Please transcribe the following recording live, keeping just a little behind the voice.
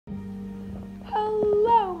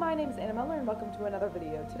my name is Annabelle and welcome to another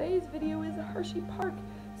video. Today's video is Hershey Park.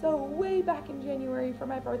 So way back in January for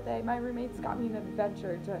my birthday, my roommates got me an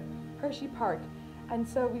adventure to Hershey Park. And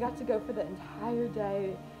so we got to go for the entire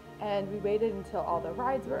day and we waited until all the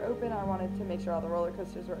rides were open. I wanted to make sure all the roller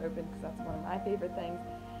coasters were open because that's one of my favorite things.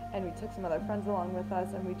 And we took some other friends along with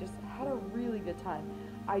us and we just had a really good time.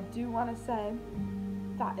 I do want to say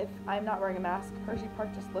that if I'm not wearing a mask, Hershey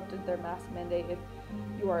Park just lifted their mask mandate if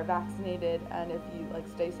you are vaccinated and if you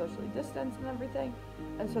stay socially distanced and everything.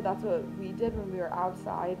 And so that's what we did when we were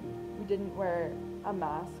outside. We didn't wear a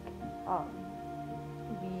mask.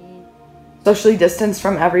 We socially distanced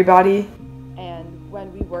from everybody, and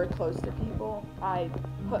when we were close to people, I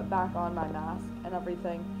put back on my mask and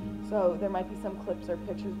everything. So there might be some clips or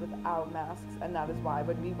pictures without masks, and that is why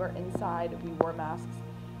when we were inside we wore masks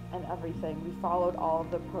and everything. We followed all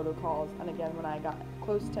of the protocols, and again, when I got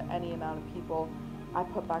close to any amount of people, I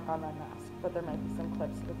put back on my mask, but there might be some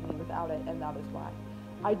clips with me without it, and that is why.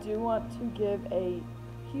 I do want to give a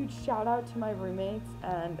huge shout out to my roommates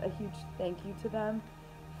and a huge thank you to them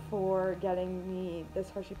for getting me this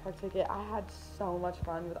Hershey Park ticket. I had so much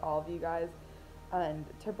fun with all of you guys, and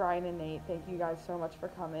to Brian and Nate, thank you guys so much for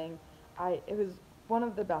coming. It was one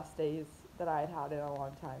of the best days that I had had in a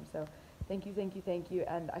long time, so thank you, thank you, thank you,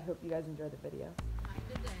 and I hope you guys enjoy the video.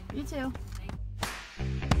 You too.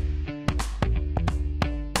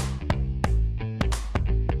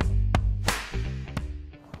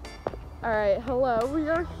 Alright, hello, we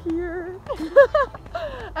are here,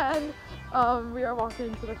 and we are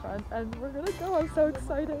walking to the front, and we're gonna go. I'm so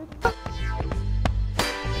excited.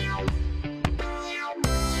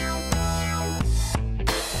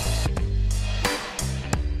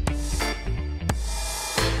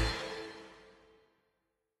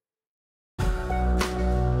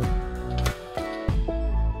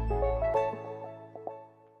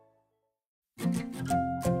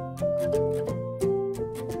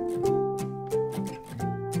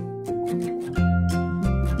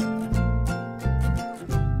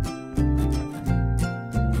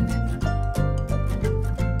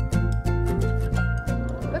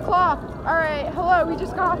 Alright, hello, we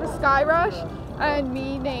just got off of Sky Rush, and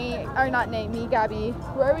me, Gabby,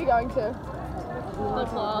 where are we going to? The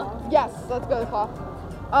Claw. Yes, let's go to the Claw.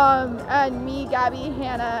 And me, Gabby,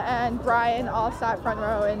 Hannah, and Brian all sat front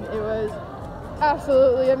row, and it was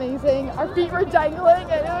absolutely amazing. Our feet were dangling,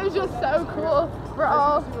 and it was just so cool. We're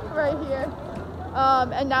all right here.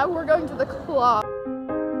 And now we're going to the Claw.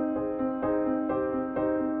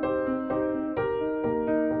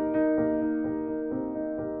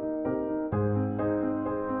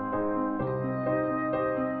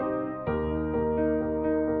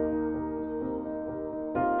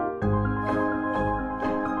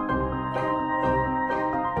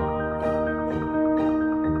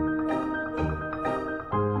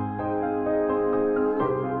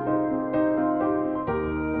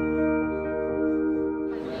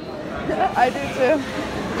 I do too.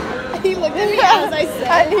 He looked at me as I said.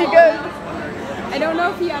 And he goes, I don't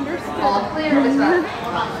know if he understood. All clear, Miss Rapp.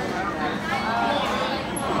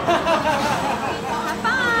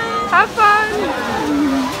 Have fun. have fun.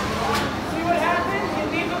 See what happens? You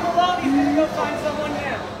leave him alone, he's gonna go find someone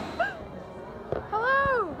new.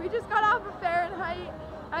 Hello, we just got off of Fahrenheit,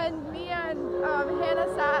 and me and Hannah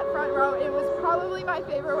sat front row. It was probably my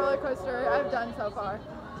favorite roller coaster I've done so far.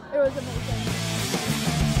 It was amazing.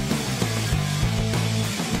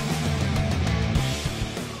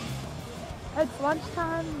 It's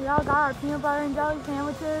lunchtime. We all got our peanut butter and jelly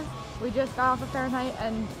sandwiches. We just got off of Fahrenheit,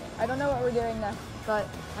 and I don't know what we're doing next, but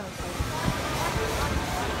I'm excited.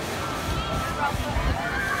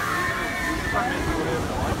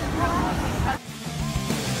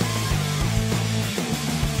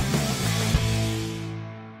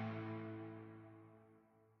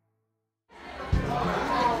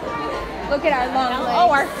 Look at our long legs.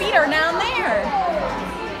 Oh, our feet are down there.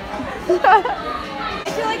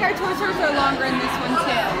 I feel like our torsos are longer in this one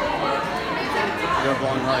too. You have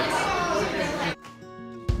long legs.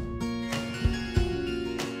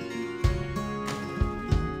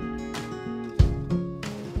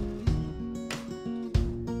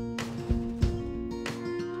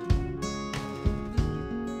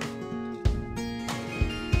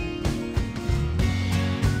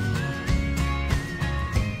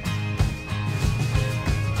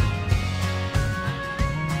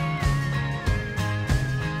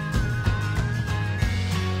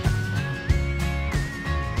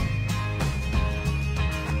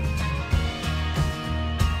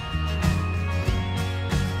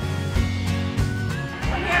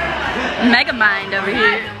 Mega mind over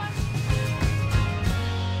here.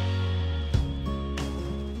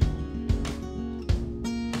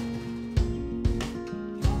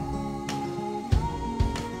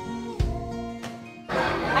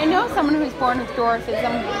 I know someone who's born with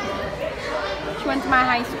dwarfism. She went to my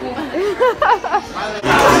high school.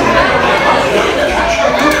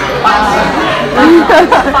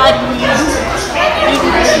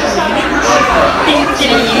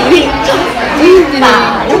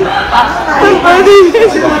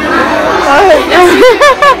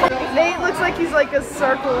 Nate looks like he's like a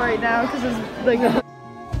circle right now because it's like a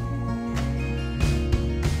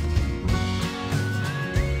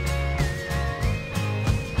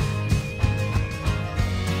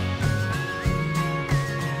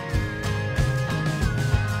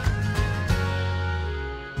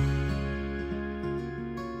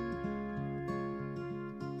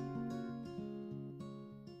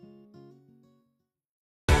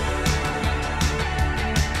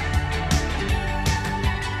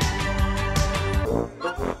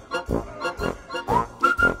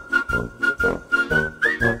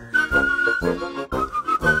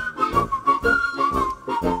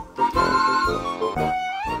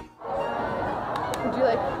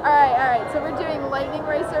Alright, so we're doing lightning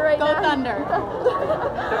racer right now. Go Thunder.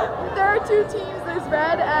 There are two teams, there's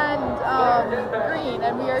red and green,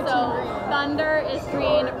 and we are team green. Thunder is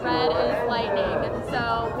green, red is lightning.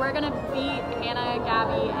 So we're gonna beat Hannah,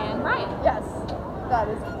 Gabby, and Brian. Yes, that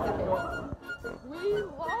is the case. We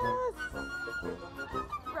lost!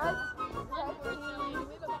 Red team.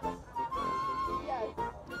 Yes.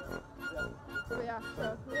 But yeah,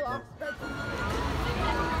 so we lost. Red team.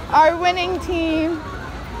 Our winning team.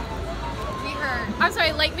 I'm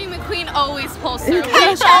sorry, Lightning McQueen always pulls through.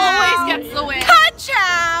 Peach always gets the win.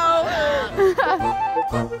 Ka-chow!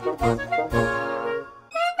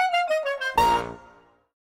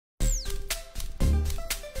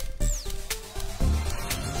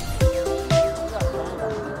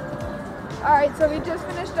 Alright, so we just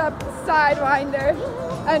finished up Sidewinder,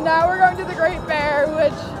 and now we're going to the Great Bear,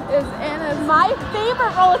 which is Anna's My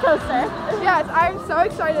favorite roller coaster. Yes, I'm so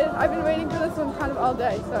excited. I've been waiting for this one kind of all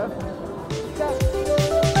day, so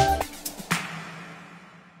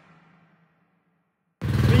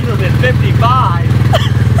Speed limit 55.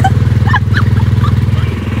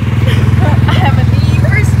 I have a need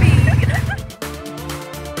for speed.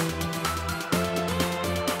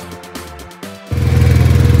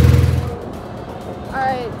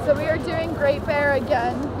 Alright, so we are doing Great Bear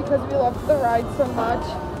again because we love the ride so much.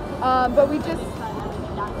 But we just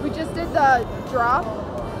did the drop,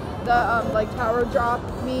 the like tower drop.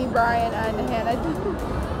 Me, Brian, and Hannah did.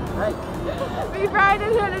 Me, Brian,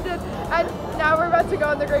 and Hannah did. And now we're about to go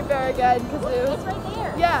on the Great Bear again because it was It's right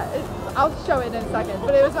there. yeah. I'll show it in a second,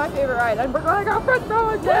 but it was my favorite ride, and we're going to go front row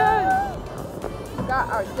again. We got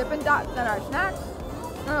our Dippin' Dots and our snacks.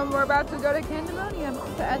 We're about to go to Candemonium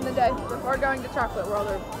to end the day before going to Chocolate World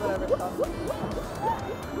or whatever it's called.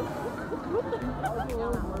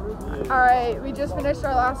 Alright, we just finished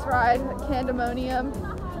our last ride at Candemonium,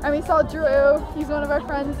 and we saw Drew. He's one of our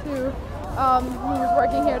friends who was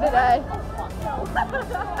working here today.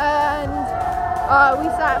 And we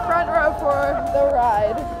sat front row for the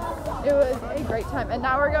ride. It was a great time, and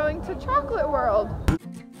now we're going to Chocolate World.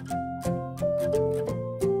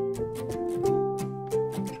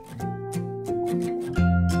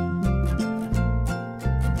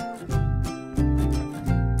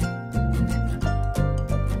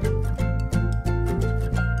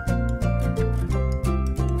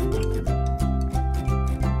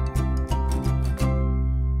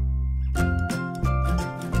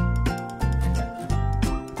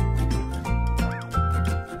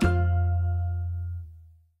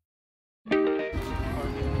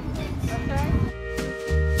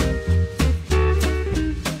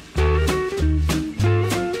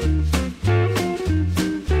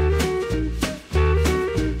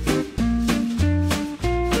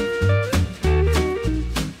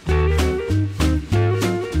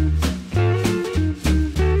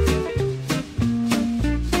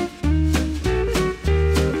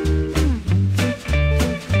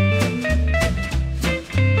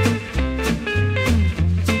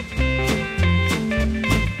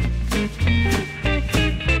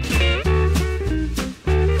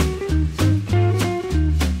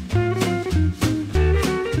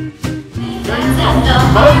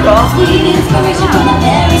 Sweet inspiration from the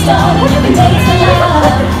very start, and you can taste the love.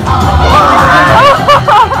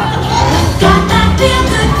 Got that feel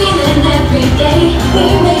good feeling every day. We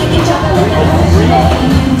make it chocolate every day.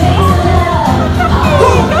 You can taste the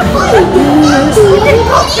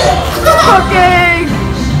love. Cooking!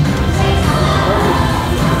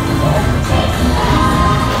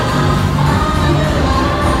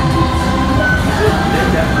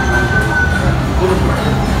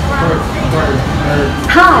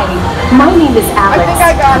 Hi, My name is Alex. I think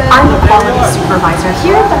I got it. I'm the quality supervisor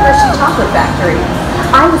here at the Hershey Chocolate Factory.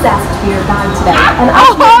 I was asked to be your guide today, and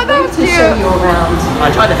I can't wait to show you around.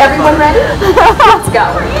 I tried to. Everyone ready? Let's go.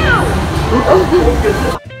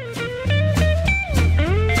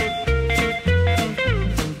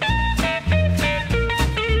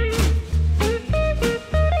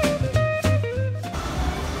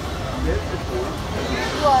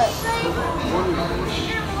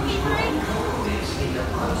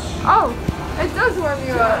 Oh, it does warm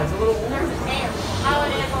you up. There's a fan. Oh,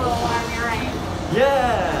 it is a little warm, you're right.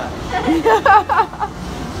 Yeah.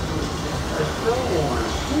 It's so warm.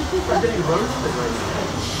 We're getting roasted right now.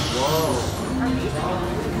 Whoa.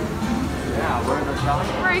 Yeah, we're in the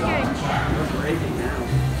chocolate. Breaking. We're breaking now.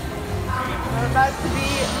 We're about to be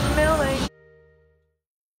milling.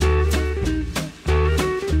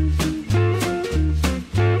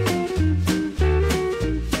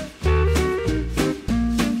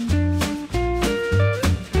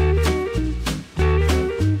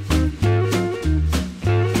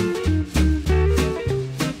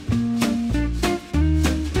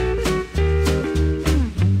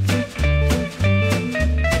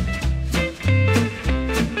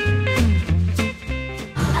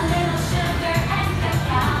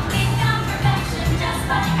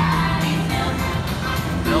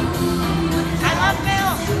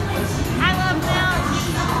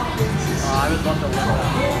 I would love to live that.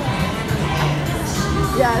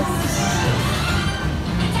 Yes.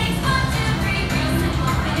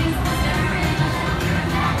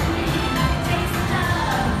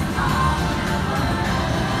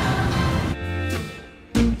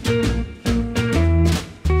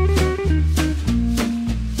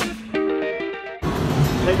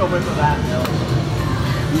 Take a whiff of that milk.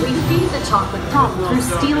 We feed the chocolate pulp through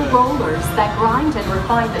steel rollers that grind and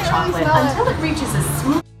refine the chocolate until it reaches a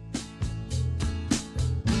smooth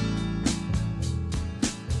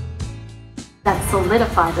that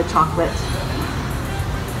solidify the chocolate.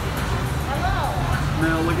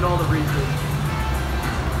 No, look at all the Reese's.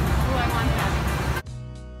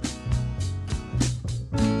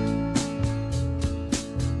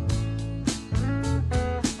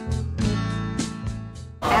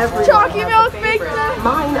 Chalky milk makes the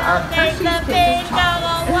Mine are Hershey's Kisses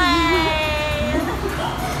chocolate.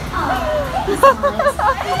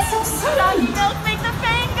 Chalky milk make the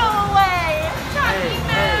pain go away. Chalky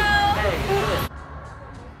milk.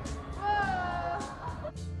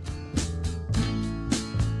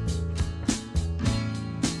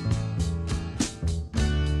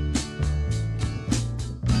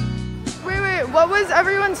 Wait, what was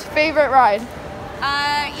everyone's favorite ride?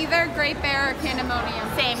 Either Great Bear or Candemonium.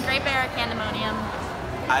 Same, Great Bear or Candemonium.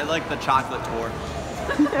 I like the chocolate tour.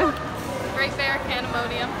 Great Bear,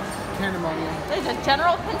 Candemonium. There's a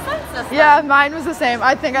general consensus. Yeah, mine was the same.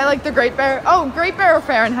 I think I like the Great Bear. Oh, Great Bear or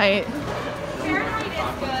Fahrenheit? Fahrenheit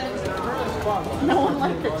is good. No one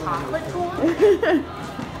liked the chocolate tour?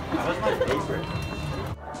 That was my favorite.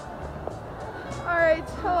 Alright,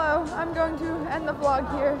 hello. I'm going to end the vlog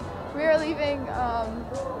here. We are leaving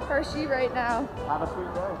Hershey right now. Have a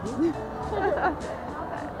sweet day.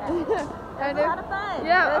 It was a lot of fun.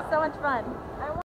 Yeah. It was so much fun.